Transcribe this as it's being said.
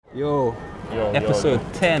Yo, episode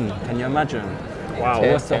 10, can you imagine? Wow,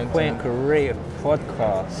 What's the Point Creative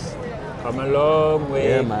Podcast? Come a long way.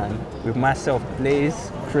 Yeah, man. With myself,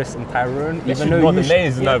 Blaze, Chris, and Tyrone. You should know the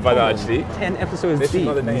names now, by now, actually. 10 episodes They should deep,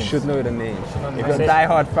 know the you names. should know the names. If That's you're it.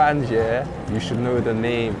 diehard fans, yeah, you should know the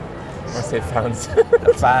name. I say fans.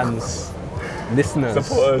 The fans, listeners,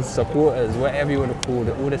 Supporters. whatever you want to call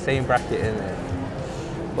it, all the same bracket in it.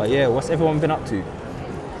 But yeah, what's everyone been up to?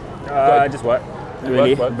 Just work.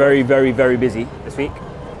 Really, work. very, very, very busy this week.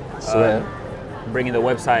 Swear. Bringing the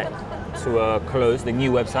website to a close, the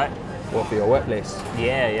new website. What for your workplace?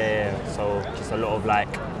 Yeah. So just a lot of like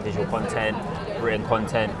visual content, written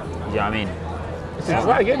content. You know what I mean? It's a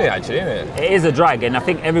drag, isn't it, actually, isn't it? It is a drag, and I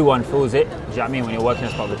think everyone feels it. Do you know what I mean? When you're working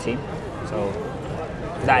as part of the team. So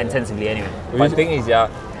that intensively, anyway. But the thing is,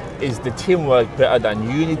 is the teamwork better than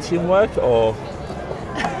uni teamwork, or?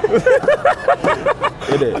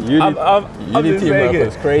 Uni just teamwork saying it.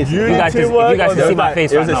 was crazy. Uni If you guys teamwork can see my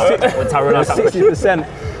face it right was now, when Tyrone asked that question.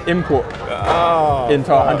 60% input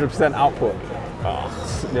into 100% output.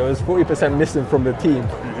 There was 40% missing from the team.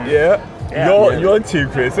 Yeah. Your team,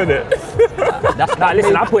 Chris, isn't it? Nah,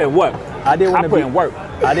 listen, I put in work. I didn't want to put be in work.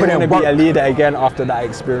 I didn't Put in want to be work. a leader again after that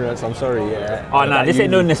experience. I'm sorry. Yeah. Oh no, this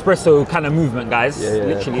ain't no Nespresso kind of movement, guys. Yeah,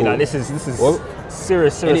 Literally, cool. like this is Well,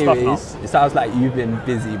 serious stuff now. Anyways, it sounds like you've been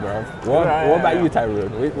busy, bro. What about you,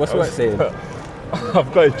 Tyrone? What's work saying?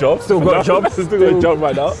 I've got a job. Still got a job. Still got a job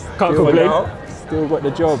right now. Can't For complain. now. Still got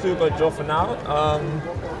the job. Still got a job for now.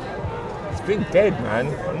 It's been dead, man.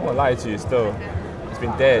 I'm not gonna lie to you. Still, it's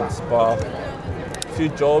been dead. But a few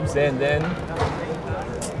jobs there and then.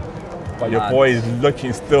 But your Mad. boy is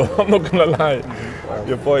looking still. I'm not gonna lie.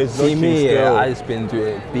 Your boy is See looking me, still. yeah, I just been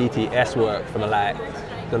doing BTS work for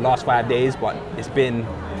the last 5 days, but it's been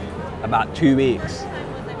about 2 weeks.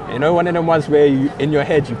 You know, one of them ones where you in your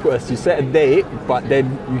head you set a date, but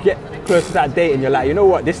then you get close to that date and you're like, you know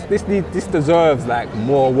what, this deserves like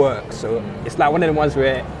more work. So it's like one of them ones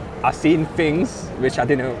where I've seen things which I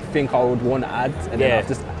didn't think I would want to add, and then I've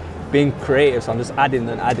just been creative, so I'm just adding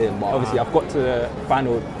and adding. But obviously I've got to the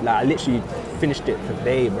final, like I literally finished it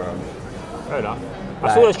today, bro. Fair enough. I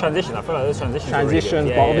Like- saw those transitions. I feel like those transitions. are really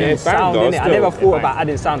good. But obviously yeah. sound Bang, in though, it. I never still. thought about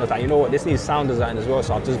adding sound. I was like, you know what, this needs sound design as well.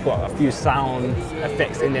 So I've just got a few sound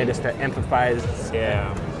effects in there just to emphasize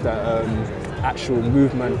Yeah. the actual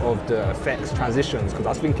movement of the effects transitions. Because I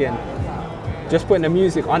was thinking, just putting the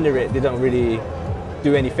music under it didn't really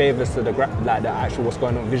do any favors to the like the actual what's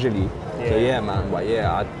going on visually. So yeah, man. But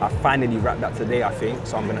yeah, I finally wrapped that today, I think.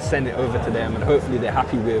 So I'm gonna send it over to them, and hopefully they're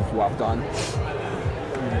happy with what I've done.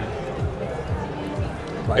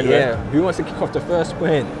 But Anyway. yeah, who wants to kick off the first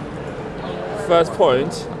point? First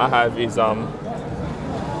point I have is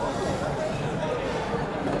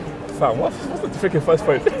what's the freaking first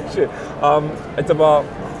point? Shit. It's about,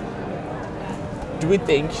 do we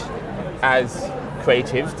think as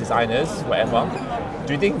creatives, designers, whatever,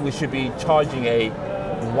 do you think we should be charging a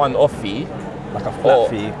one-off fee? Like a flat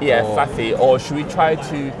fee? Yeah, or- flat fee. Or should we try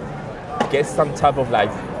to get some type of like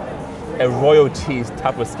a royalties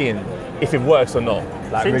type of skin, if it works or not?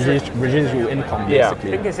 Like It's residual income, Yeah. I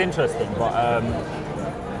basically. think it's interesting, but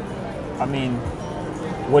I mean,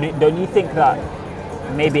 don't you think that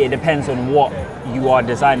maybe it depends on what you are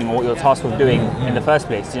designing or what you're tasked with doing in the first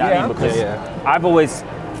place? Do you know what I mean? Because Yeah. I've always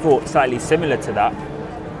thought slightly similar to that,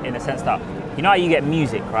 in the sense that you know how you get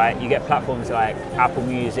music, right? You get platforms like Apple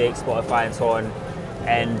Music, Spotify, and so on,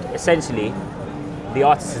 and essentially the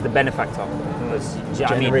artist is the benefactor because do you know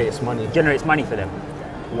what I mean? Generates money for them.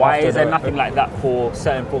 Why After is there the- nothing like that for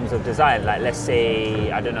certain forms of design? Like, let's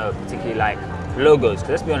say, I don't know, particularly like logos, because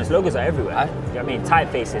let's be honest, logos are everywhere. Do you know what I mean?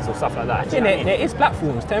 Typefaces or stuff like that. Do you know what I mean? There is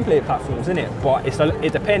platforms, template platforms, isn't it? But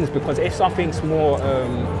it depends, because if something's more,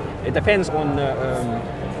 it depends on The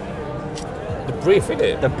brief,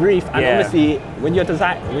 innit? the brief, and Yeah. obviously when you're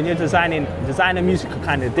designing and music are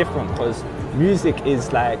kind of different, because music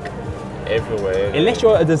is like, Everywhere. unless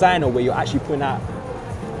you're a designer where you're actually putting out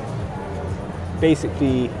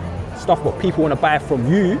basically stuff what people want to buy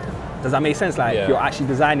from you, does that make sense? Like Yeah. you're actually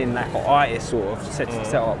designing like an artist sort of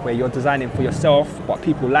setup where you're designing for yourself, but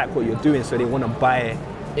people like what you're doing, so they want to buy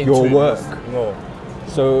your Into work. it. No.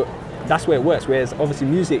 So that's where it works. Whereas obviously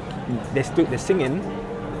music, they're singing,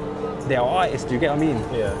 they're artists. Do you get what I mean?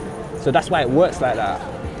 Yeah. So that's why it works like that.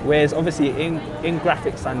 Whereas obviously in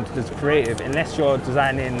graphics and just creative, unless you're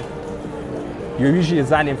designing, you're usually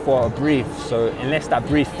designing for a brief. So unless that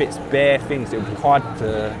brief fits bare things, it would be hard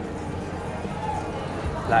to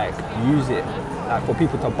like use it, like for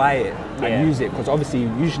people to buy it and use it. Because obviously,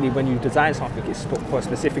 usually when you design something, it's for a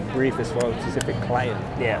specific brief, it's for a specific client.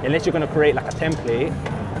 Yeah. Unless you're going to create like a template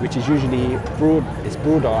which is usually it's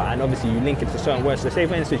broader, and obviously you link it to certain words. So say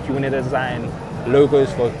for instance you want to design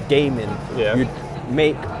logos for gaming, Yeah. you'd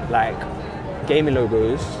make like gaming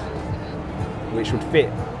logos which would fit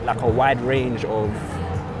like a wide range of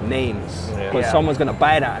names, because Yeah. someone's going to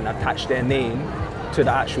buy that and attach their name to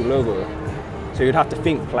the actual logo. So you'd have to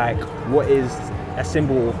think like, what is a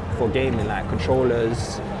symbol for gaming, like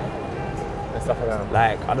controllers, And stuff like that.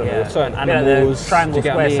 like I don't know, Yeah. certain Yeah, the animals, triangle, do you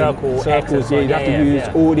get what I square, mean? circle, X circles. and Yeah, you'd so have to on. use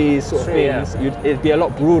Yeah. all these sort of True, yeah. things. It'd be a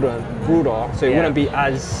lot broader, so it Yeah. wouldn't be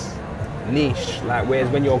as niche. Like whereas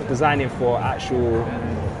when you're designing for actual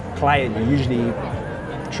client, you're usually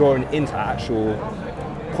drawing into actual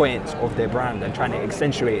points of their brand and trying to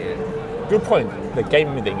accentuate it. Good point. The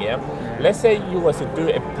gaming thing, yeah. Let's say you was to do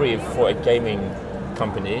a brief for a gaming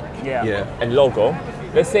company, Yeah. a logo.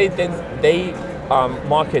 Let's say then they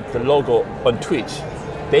market the logo on Twitch.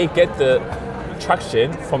 They get the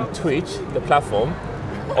traction from Twitch, the platform,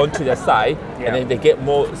 onto their site, Yeah. and then they get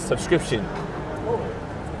more subscription.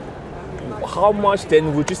 How much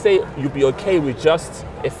then would you say you'd be okay with just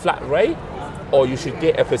a flat rate, or you should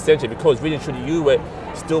get a percentage? Because really, truly, you were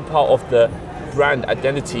still part of the brand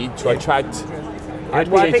identity to attract.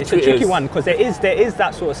 Well, I think it's a tricky one because there is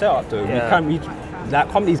that sort of setup though. Yeah. Like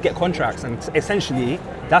companies get contracts, and essentially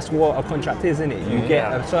that's what a contract is, isn't it? You get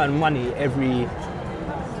Yeah. a certain money every,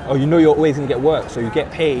 or you know you're always gonna get work, so you get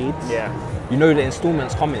paid. Yeah. You know the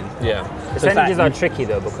installments coming. Yeah. Percentages like are tricky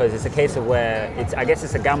though, because it's a case of where I guess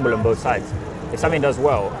it's a gamble on both sides. If something does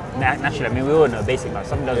well, naturally, I mean, we all know basic math. If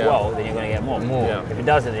something does Yeah. well, then you're going to get more. Yeah. If it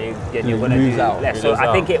doesn't, then you're You going to lose do out. less. You So lose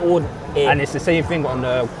I think out. And it's the same thing on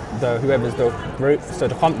the whoever's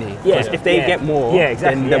the company. Yeah. 'Cause if they Yeah. get more, Yeah,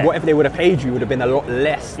 exactly, then yeah. whatever they would have paid you would have been a lot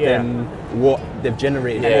less Yeah. than what they've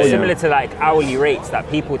generated. Yeah, for you. similar to like hourly rates that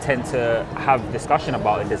people tend to have discussion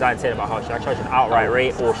about in design, saying about how should I charge an outright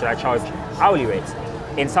rate or should I charge hourly rates.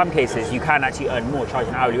 In some cases, you can actually earn more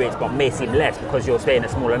charging hourly rates, but may seem less because you're paying a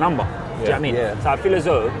smaller number. Do you know what I mean? Yeah. So I feel as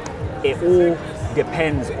though it all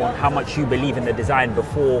depends on how much you believe in the design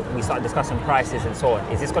before we start discussing prices and so on.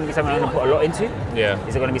 Is this going to be something I'm going to put a lot into? Yeah.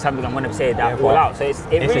 Is it going to be something I'm going to say that Yeah, all but out? So it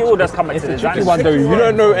It's really a- all does come back it's to the a design. tricky one though. You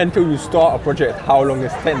don't know until you start a project how long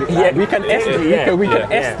it's technically. Yeah, we can estimate. yeah, we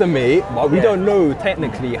can yeah. estimate, but we Yeah. don't know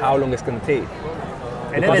technically how long it's going to take.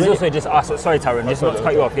 And then there's also just us. Sorry, Taron, just not to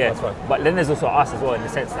cut you off. Yeah, That's fine. but then there's also us as well in the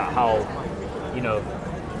sense that how, you know,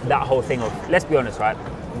 that whole thing of, let's be honest, right?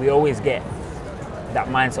 We always get that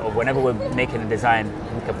mindset of whenever we're making a design,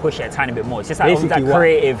 we can push it a tiny bit more. It's just like Basically that what-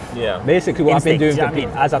 creative. Yeah. Basically, what I've been doing, Instinct, do you know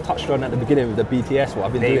what I mean? as I touched on at the beginning with the BTS, what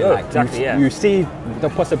I've been There you doing, go, like exactly, yeah. you see the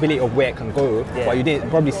possibility of where it can go, Yeah. but you didn't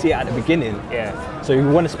probably see it at the beginning. Yeah. So you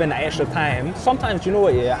want to spend that extra time. Sometimes, you know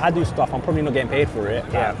what? Yeah, I do stuff. I'm probably not getting paid for it.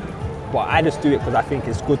 Yeah. But I just do it because I think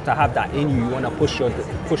it's good to have that in you. You want to push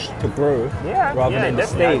to grow, Yeah, rather yeah, than the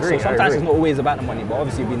definitely, I stay. agree, So I sometimes agree. it's not always about the money, but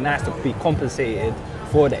obviously it'd be nice to be compensated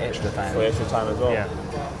for the extra time. For extra time as well. Yeah.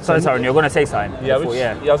 Sorry, Taron, you're going to say something. Yeah, before-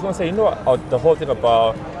 I was gonna say, you know, the whole thing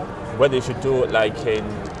about whether you should do it like in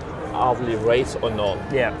hourly rates or not.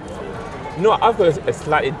 Yeah. You know, I've got a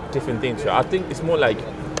slightly different thing to it. I think it's more like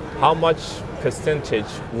how much percentage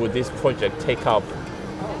would this project take up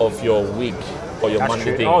of your week or your That's monthly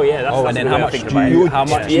true. thing? Oh yeah, that's Oh, that's and then a how good way much of thinking do about you, it. how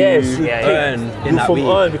much do Yes, you yeah, earn in that from week?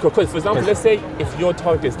 earn, because for example, let's say if your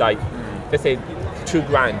target is like, let's say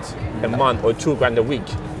 $2,000 a month or $2,000 a week,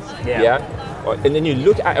 Yeah. and then you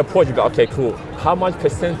look at a project, okay, cool. How much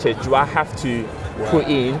percentage do I have to put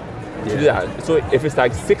in to do that? So if it's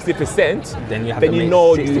like 60%, Then you have to you make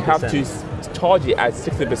know you have to 60%. charge it at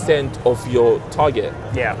 60% of your target.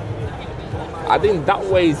 Yeah. I think that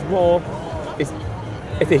way is more.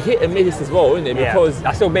 It's a hit and miss as well, isn't it? Yeah. Because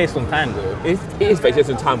That's still based on time, though. it is based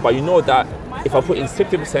on time, but you know that if I put in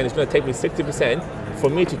 60%, it's going to take me 60%. For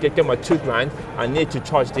me to get my $2,000, I need to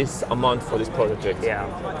charge this amount for this project. Yeah.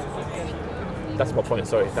 That's my point.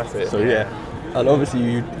 Sorry, that's it. So yeah, and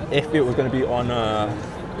obviously, if it was going to be on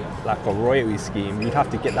like a royalty scheme, you'd have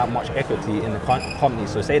to get that much equity in the company.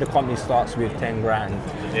 So say the company starts with 10 grand,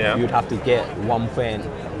 Yeah. you'd have to get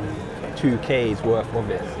 1.2k's worth of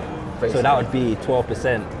it. So that would be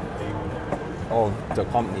 12% of the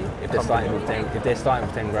company if they're starting with 10. If they're starting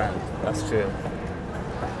with 10 grand. That's true.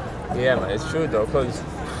 Yeah, man, it's true though, because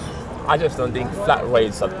I just don't think flat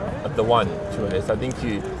rates are the one. To be honest, I think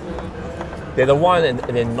they're the one and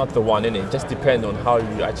they're not the one. Innit? It just depends on how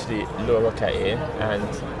you actually look at it.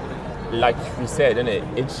 And like we said, innit?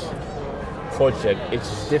 Each project,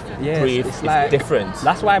 each Yeah, brief it's is like, different.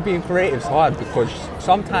 That's why being creative is hard, because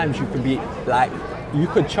sometimes you can be like, you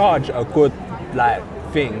could charge a good like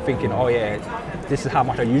thing, thinking, oh yeah, this is how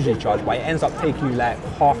much I usually charge, but it ends up taking you like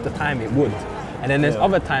half the time it would. And then there's Yeah.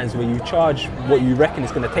 other times where you charge what you reckon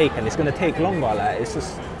it's gonna take, and it's gonna take longer. Like it's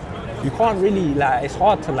just you can't really like. It's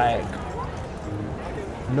hard to like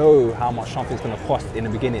know how much something's gonna cost in the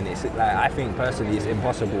beginning. It's like I think personally it's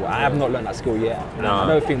impossible. I have not learned that skill yet. And No. I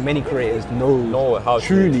don't think many creators know how to-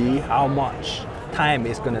 truly how much time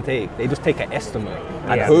it's gonna take. They just take an estimate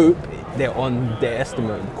and Yeah. hope they're on their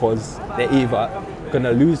estimate because they're either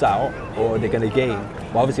gonna lose out or they're gonna gain.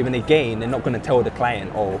 But obviously when they gain, they're not gonna tell the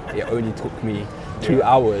client, oh, it only took me 2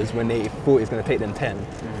 hours when they thought it's gonna take them 10.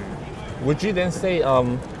 Would you then say,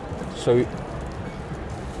 So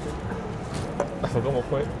I forgot my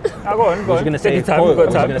point. Oh, go on. I was going to say Take a your time, quote. we've I got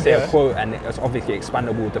was time. going to say Yeah. a quote, and it's obviously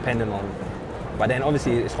expandable depending on. But then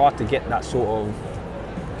obviously it's hard to get that sort of.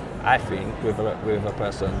 I think with a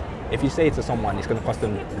person, if you say to someone it's going to cost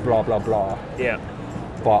them blah blah blah, Yeah.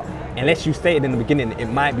 but unless you stated in the beginning it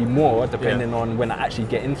might be more depending on when I actually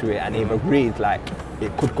get into it and they've agreed like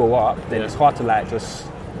it could go up, then Yeah. it's hard to like just.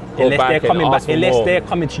 Go Unless back they're and coming ask back, for unless more. they're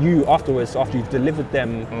coming to you afterwards after you've delivered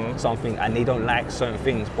them something and they don't like certain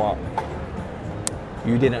things, but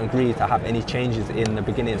you didn't agree to have any changes in the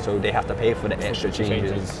beginning, so they have to pay for the extra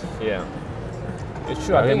changes. Yeah, it's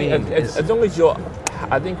true. I I think mean, as long as you're,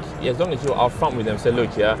 I think as long as you're upfront with them, say,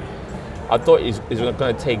 look, yeah, I thought it's going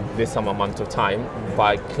to take this some amount of time,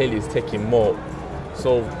 but clearly it's taking more.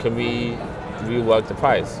 So can we rework the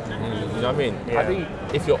price? You know what I mean? I Yeah. think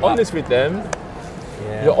if you're honest with them,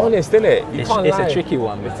 Yeah. you're honest, isn't it? You It's- can't it's a lie. tricky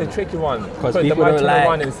one, It's man. a tricky one. 'Cause the people man don't turn like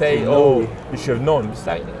around and say, to "Oh, know. you should have known." It's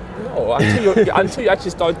like, no, until you actually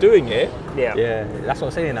start doing it. Yeah. Yeah, that's what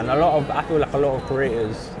I'm saying. And I feel like a lot of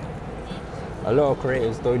creators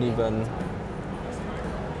don't even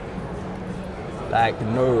like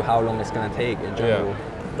know how long it's gonna take in general. Yeah.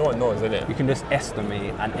 No one knows, isn't it? You can just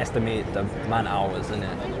estimate the man hours,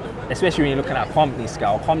 innit? Especially when you're looking at company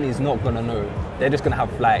scale. Company's not gonna know. They're just gonna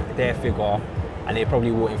have like their figure, and they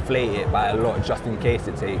probably will inflate it by a lot just in case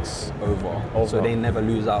it takes over. So Over. they never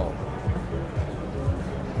lose out.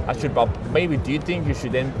 Actually, but maybe do you think you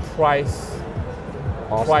should then price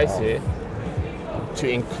After it to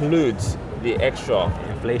include the extra?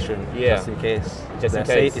 inflation, Yeah. just in case. Just in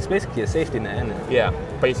They're case. It's basically a safety net, isn't it? Yeah,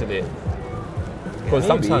 basically. Because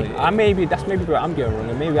sometimes That's maybe where I'm going wrong.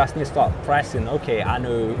 And maybe I need to start pricing. Okay, I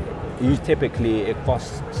know you typically it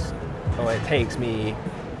costs or it takes me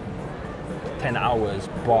 10 hours,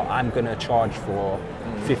 but I'm gonna charge for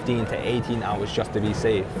 15 to 18 hours just to be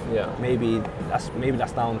safe. Yeah. Maybe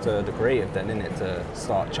that's down to the creative then, isn't it, to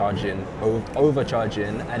start charging,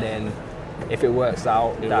 overcharging, and then if it works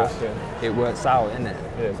out, it works out, isn't it?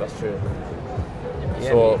 yes, that's true. Yeah,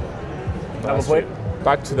 So Another point?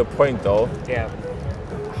 back to the point though. Yeah.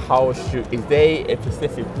 Is there a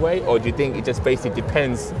specific way, or do you think it just basically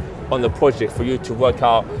depends on the project for you to work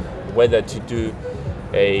out whether to do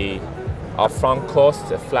a upfront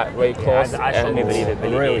cost, a flat rate cost, I strongly and believe it.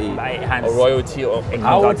 royalty. It a hands royalty or in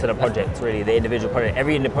I regard would- to the project, really, the individual project.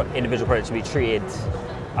 Every individual project should be treated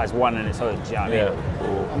as one on its own. Do you know what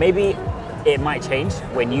I mean? Maybe it might change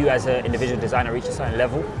when you, as an individual designer, reach a certain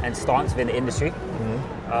level and stance within the industry.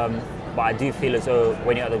 But I do feel as though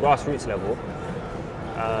when you're at the grassroots level,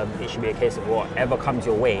 it should be a case of whatever comes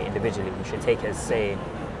your way individually, you should take it as, say, do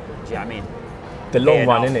you know what I mean? the long Paying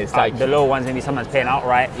run, out- innit? It's like the low ones, maybe someone's paying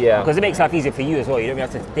outright. Yeah. Because it makes life easier for you as well. You don't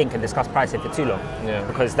have to think and discuss pricing for too long. Yeah.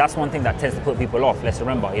 Because that's one thing that tends to put people off. Let's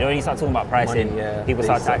remember, when you start talking about pricing, Money, yeah. people They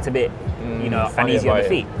start to start- act a bit, funny uneasy on the about it.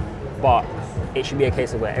 feet. But it should be a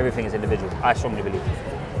case of where everything is individual. I strongly believe.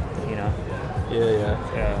 Yeah.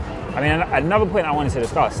 Yeah. I mean, another point I wanted to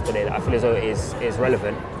discuss today that I feel as though is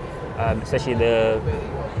relevant, especially the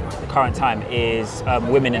current time, is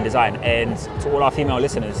women in design. And to all our female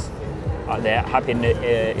listeners out there, happy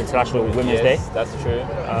International Women's Day. yes, that's true.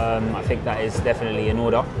 I think that is definitely in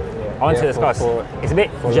order. I want to Yeah, discuss. for It's a bit.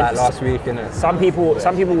 For like last week, innit? Some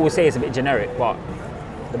people will say it's a bit generic, but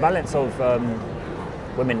the balance of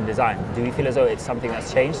women in design. Do you feel as though it's something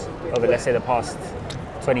that's changed over, let's say, the past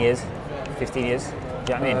 20 years, 15 years?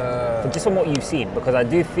 Do you know what I mean? Just from what you've seen, because I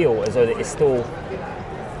do feel as though that it's still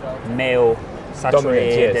male saturated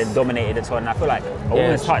Dominant, yes. and dominated and so on. And I feel like a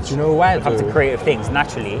woman's touch Do you know why, when it comes to though? creative things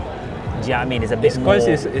naturally. Do you know what I mean? Is a bit It's more.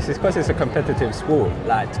 because it's a competitive sport.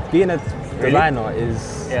 Like being a designer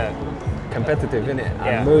is Yeah. competitive, innit?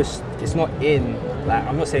 Yeah. And it's not in, like,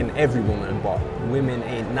 I'm not saying every woman, but women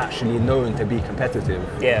ain't naturally known to be competitive.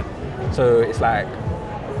 Yeah. So it's like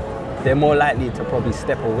they're more likely to probably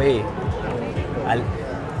step away, and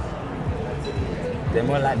they're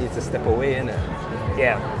more likely to step away, innit?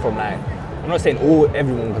 Yeah. From like, I'm not saying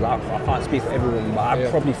everyone, because I can't speak for everyone, but I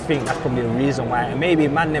probably think that's probably the reason why. And maybe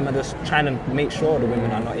man them are just trying to make sure the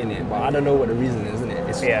women are not in it, but I don't know what the reason is, innit?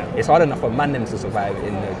 It's hard enough for man them to survive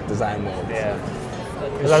in the design world. Yeah.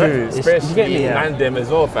 It's true, you get especially me, yeah. man them as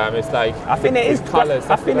well, fam. It's like I think there is. colours.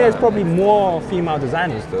 I think there's probably more female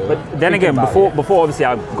designers though. But then Thinking again, about before obviously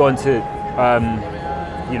I've gone to,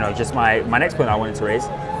 just my next point I wanted to raise.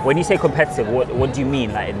 When you say competitive, what do you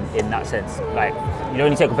mean, like in that sense? Like, you don't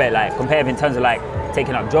need to say competitive in terms of like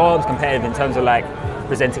taking up jobs, competitive in terms of like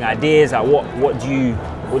presenting ideas. Like what do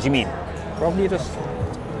you mean? probably just.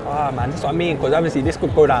 Man, that's what I mean. Because obviously this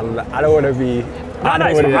could go down. I don't want to be. No,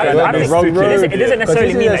 it's fine. I think wrong road. it doesn't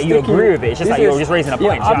necessarily mean that you agree with it. It's just like you're just raising a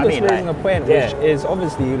point. Yeah, I'm do you just know what I raising mean? a point, Yeah. which is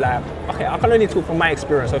obviously like, okay, I can only talk from my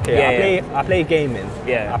experience. Okay, Yeah, I play gaming.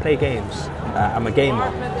 Yeah. I play games. I'm a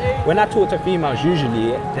gamer. When I talk to females,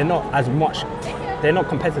 usually they're not as much. They're not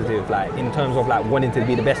competitive, like in terms of like wanting to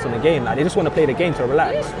be the best in the game. Like they just want to play the game to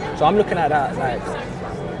relax. So I'm looking at that like,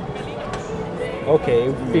 okay,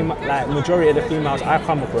 like majority of the females I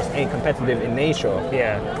come across ain't competitive in nature.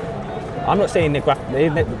 Yeah. I'm not saying the graphic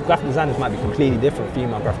designers might be completely different,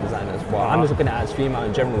 female graphic designers, but I'm just looking at it as female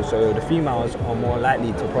in general. So the females are more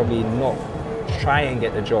likely to probably not try and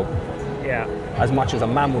get the job Yeah. as much as a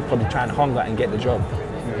man would probably try and hunger and get the job.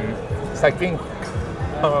 It's like being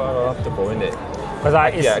comfortable, isn't it?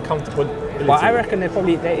 Because comfortable. But I reckon there's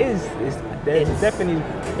definitely,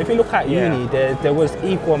 if you look at uni, there was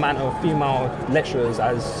equal amount of female lecturers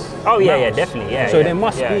as Oh yeah, males. definitely. Yeah. So yeah. there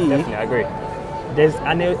must Yeah, be. Definitely, I agree.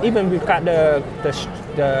 Even we've got our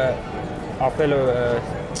fellow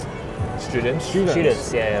students.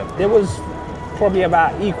 Students. Yeah. there was probably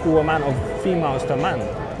about equal amount of females to man.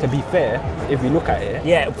 To be fair, if you look at it.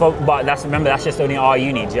 Yeah, but that's just only our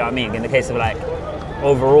uni. Do you know what I mean? In the case of like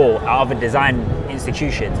overall, our other design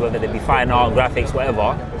institutions, whether they be fine art, graphics,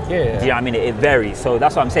 whatever. Yeah. Do you know what I mean? It varies. So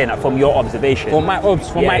that's what I'm saying. Like, from your observation. From my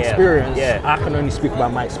experience, Yeah. I can only speak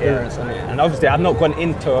about my experience on it. And obviously, I've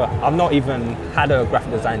not even had a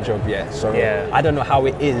graphic design job yet. So Yeah. I don't know how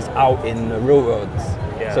it is out in the real world.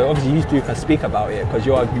 Yeah. So obviously, you two can speak about it because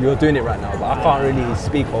you're doing it right now. But I can't really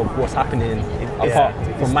speak of what's happening apart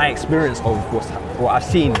from my experience of what I've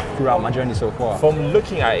seen throughout my journey so far. From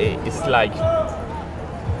looking at it, it's like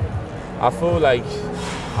I feel like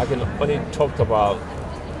I can only talk about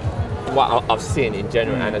what I've seen in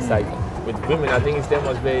general, and it's like with women, I think it's them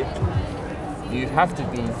was very. You have to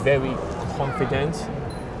be very confident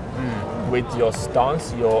with your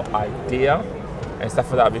stance, your idea, and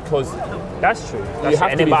stuff like that because That's true. you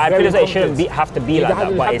have to be but I very feel like it shouldn't confident. have to be like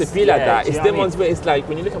that. It But doesn't have it's to be like that. do you It's know them what I ones where it's like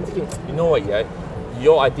when you look, I'm thinking, you know what, yeah,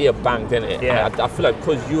 your idea banged, didn't it? Yeah. And I feel like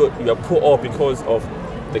because you're put off because of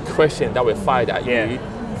the question that were fired at you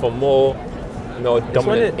from more,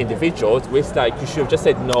 dominant individuals, where it's like you should have just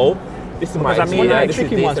said no. This is my Because I idea. mean, Like this is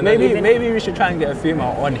tricky this ones. and Maybe that. maybe we should try and get a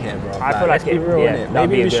female on here, bro. I feel let's like be real, yeah, innit? that'd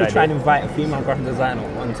be Maybe a we good should try and idea. invite a female graphic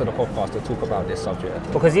designer onto the podcast to talk about this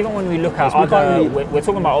subject. Because even when we look at Because we can't other, really- we're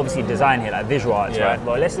talking about obviously design here, like visual arts, Yeah. right?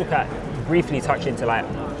 But let's look at, briefly touch into like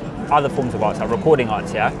other forms of arts, like recording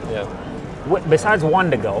arts, yeah? Yeah. Besides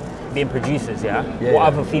Wonder Girl being producers, yeah? Yeah, What yeah.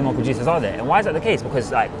 other female producers are there? And why is that the case?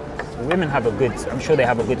 Because like, women have I'm sure they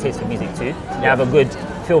have a good taste for music too. They have a good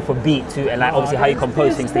feel for beat too, and like obviously how you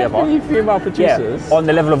compose things together. Definitely female Yeah, producers. on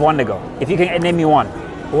the level of Wonder Girl. If you can name me one.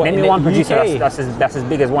 What, Name in me one the producer UK? that's as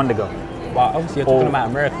big as Wonder Girl. But obviously you're talking about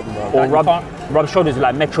American, bro. Or Like, you can't- rub shoulders with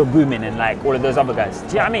like Metro Boomin and like all of those other guys. Do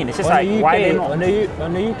you know what I mean? It's just On like, the UK, why are they not? on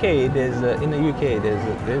the UK, there's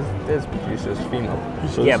producers, female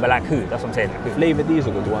producers. Yeah, but like who? That's what I'm saying. Like, who? Flavor D's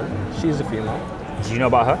a good one. She's a female. Do you know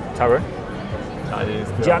about her, Tyrone? Nah, it is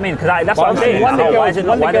Do you know what I mean? Because that's But what I'm saying. Wonder Why Girl's, is it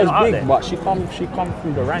not? Why they're not out big, there? but she come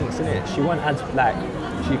through the ranks, innit? She went as like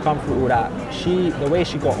she come through all that. The way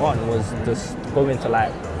she got on was just going to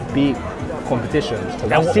like big competitions.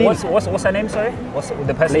 'Cause I've seen- What's her name? Sorry, what's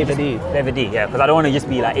the person? Flavor D. Flavor D. Yeah, because I don't want to just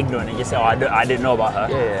be like ignorant and just say, oh, I didn't know about her.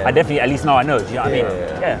 Yeah. I definitely at least now I know. Do you know what I mean?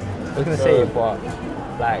 Yeah. I was gonna say, but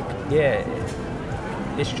like, yeah,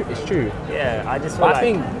 it's true. It's true. Yeah. I just feel But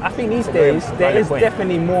like I think these very days there valid is point.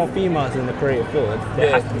 definitely more females in the creative field.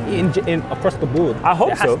 There has to be in across the board. I hope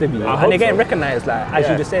there so. has to be, I and hope they're getting so. recognised. Like as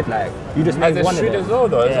Yeah. you just said, like you just As named they one of should them. as well,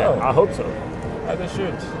 though. As yeah, well. I hope so. As they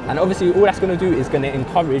should. And obviously, all that's gonna do is gonna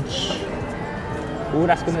encourage. All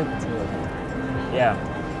that's gonna. Yeah.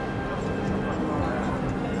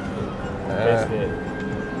 Basically.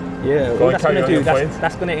 Yeah, Go all on, that's carry gonna on do, your that's, point.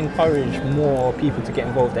 that's gonna encourage more people to get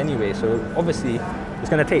involved anyway. So obviously, it's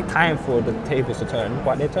gonna take time for the tables to turn,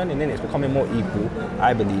 but they're turning in. It's becoming more equal,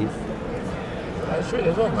 I believe. That's true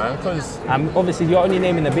as well, man. Because And obviously, you're only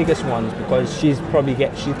naming the biggest ones because she's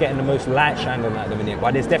getting the most light shined on at the minute.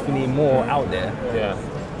 But there's definitely more out there. yeah,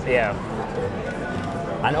 Yeah.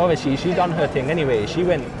 And obviously, she done her thing anyway. She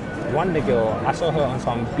went Wonder Girl, I saw her on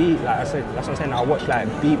some beat, like I said, that's what I'm saying, I watched like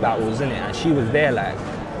beat battles, innit, and she was there like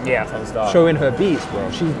Yeah. Some stuff. showing her beats, bro.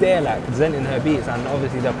 She's there like presenting her beats, and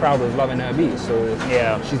obviously the crowd was loving her beats, so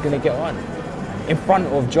Yeah. she's gonna get on. In front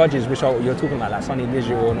of judges, which are, you're talking about, like Sonny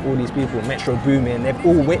Visual and all these people, Metro Boomin, they've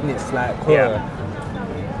all witnessed like her.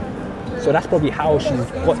 Yeah. So that's probably how she's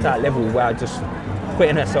got to that level where just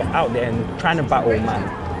putting herself out there and trying to battle man,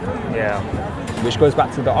 Yeah. which goes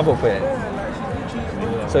back to the other point.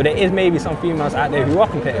 So there is maybe some females out there who are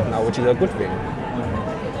competitive now, which is a good thing.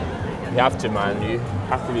 You have to, man. You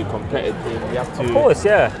have to be competitive. You have to. Of course,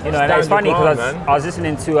 yeah. You know, and it's Stand funny your ground, because man. I was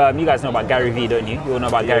listening to, you guys know about Gary Vee, don't you? You all know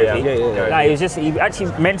about Gary Vee? yeah. Nah, he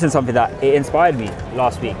actually mentioned something that it inspired me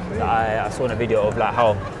last week. That I saw in a video of like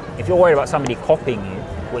how if you're worried about somebody copying you,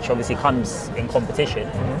 which obviously comes in competition,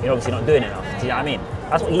 you're obviously not doing enough. Do you know what I mean?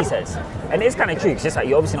 That's what he says. And it's kind of true. It's just like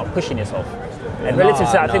you're obviously not pushing yourself. And relative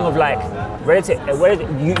to that thing of like,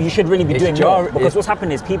 you should really be doing more. Because what's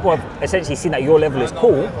happened is people have essentially seen that your level is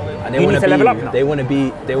cool, And you need to level up now.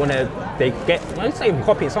 They get, well, it's not even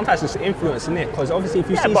copying, sometimes it's influencing it, because obviously if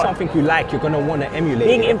you Yeah, see but something you like, you're going to want to emulate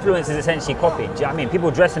Being it. influenced is essentially copying. Do you know what I mean?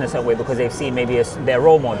 People dress in a certain way because they've seen maybe their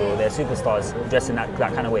role model or their superstars dress in that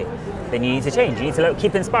kind of way. Then you need to change. You need to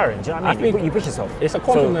keep inspiring. Do you know what I mean? You push yourself. It's a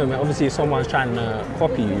compliment, obviously, if someone's trying to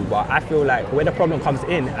copy you, but I feel like where the problem comes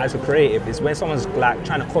in as a creative is when someone's like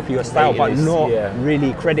trying to copy your style, but not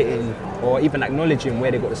really crediting or even acknowledging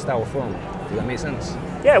where they got the style from. Does that make sense?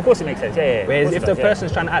 Yeah, of course it makes sense. Yeah. Whereas if the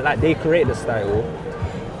person's trying to act like they create the style,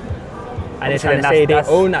 and they're trying to say they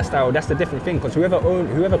own that style, that's the different thing. Because whoever got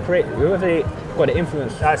the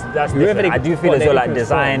influence, that's whoever different. I do feel as though like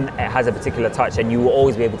design has a particular touch, and you will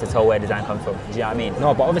always be able to tell where design comes from. Do you know what I mean?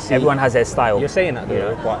 No, but obviously everyone has their style. You're saying that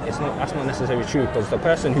though, but it's not. That's not necessarily true, because the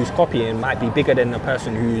person who's copying might be bigger than the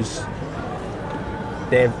person who's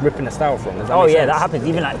they're ripping the style from. Oh yeah, that happens.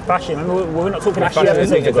 Even like fashion. Remember, we're not talking about fashion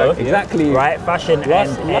episodes ago. Exactly. Right? Fashion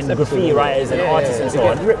and graffiti writers and artists and so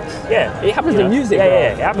on. Yeah, it happens in music.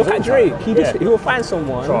 Yeah, it happens. Look at Drake. He will find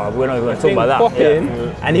someone. Sure, we're not even talking about that. Popping,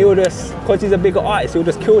 and he'll just, because he's a bigger artist, he'll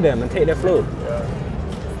just kill them and take their flow.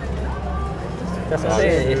 That's what I'm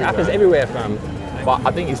saying. It happens everywhere, fam. But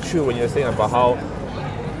I think it's true when you're saying about how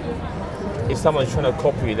if someone's trying to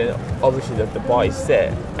copy you, then obviously the bar is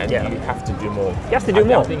set and you have to do more. You have to do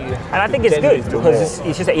more. And I think it's good because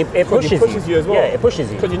it's just it pushes you as well. Yeah, it pushes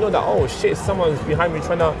you. Because you know that, oh shit, someone's behind me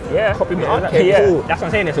trying to copy me. Cool. That's what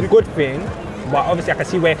I'm saying. It's a good thing, but obviously I can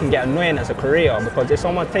see where it can get annoying as a creator, because if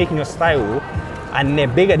someone's taking your style and they're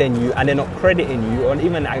bigger than you and they're not crediting you or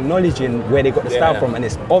even acknowledging where they got the style from, and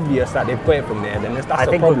it's obvious that they've got it from there, then that's I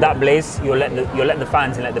think problem. with that, Blaze, you'll let the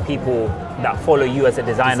fans and let the people that follow you as a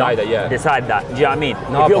designer decide that. Do you know what I mean?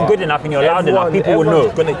 No, if you're good enough and you're loud enough, people will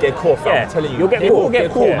know. Gonna get caught. I'm telling you, you'll get caught.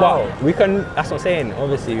 Get caught, but we can. That's what I'm saying.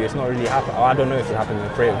 Obviously, it's not really happening. I don't know if it's happening in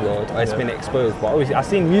the creative world or it's been exposed. But obviously, I've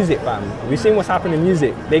seen music, fam. We've seen what's happening in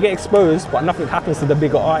music. They get exposed, but nothing happens to the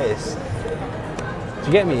bigger artists. Do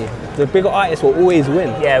you get me? The bigger artists will always win.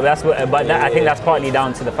 Yeah, but I think that's partly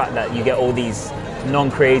down to the fact that you get all these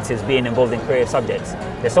non-creatives being involved in creative subjects.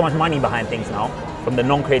 There's so much money behind things now from the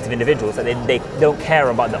non-creative individuals that they don't care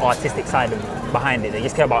about the artistic side behind it. They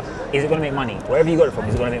just care about, is it going to make money? Wherever you got it from,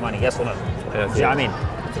 is it going to make money? Yes or no? Do you know what I mean?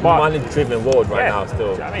 It's a money-driven world right now still. Do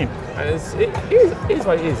you know what I mean? And it is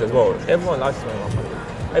what it is as well. Everyone likes money.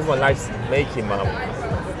 Everyone likes making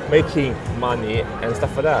money and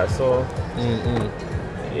stuff like that. So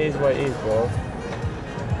it is what it is, bro.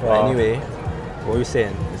 But anyway, what are we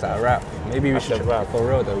saying? Is that a wrap? Maybe we should, for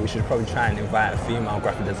real though, we should probably try and invite a female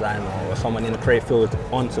graphic designer or someone in the creative field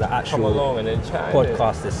onto the actual come along and then chat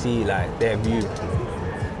podcast to see like their view.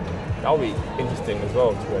 That'll be interesting as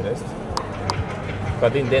well, to be honest. But I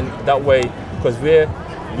think then that way, because we're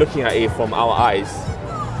looking at it from our eyes,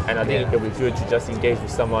 and I think it'll be good to just engage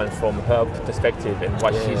with someone from her perspective and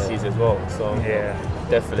what she sees as well. So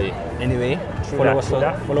definitely. Anyway, follow us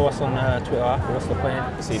on Twitter. What's the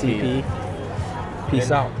point? CP. Peace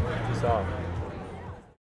out. Peace out.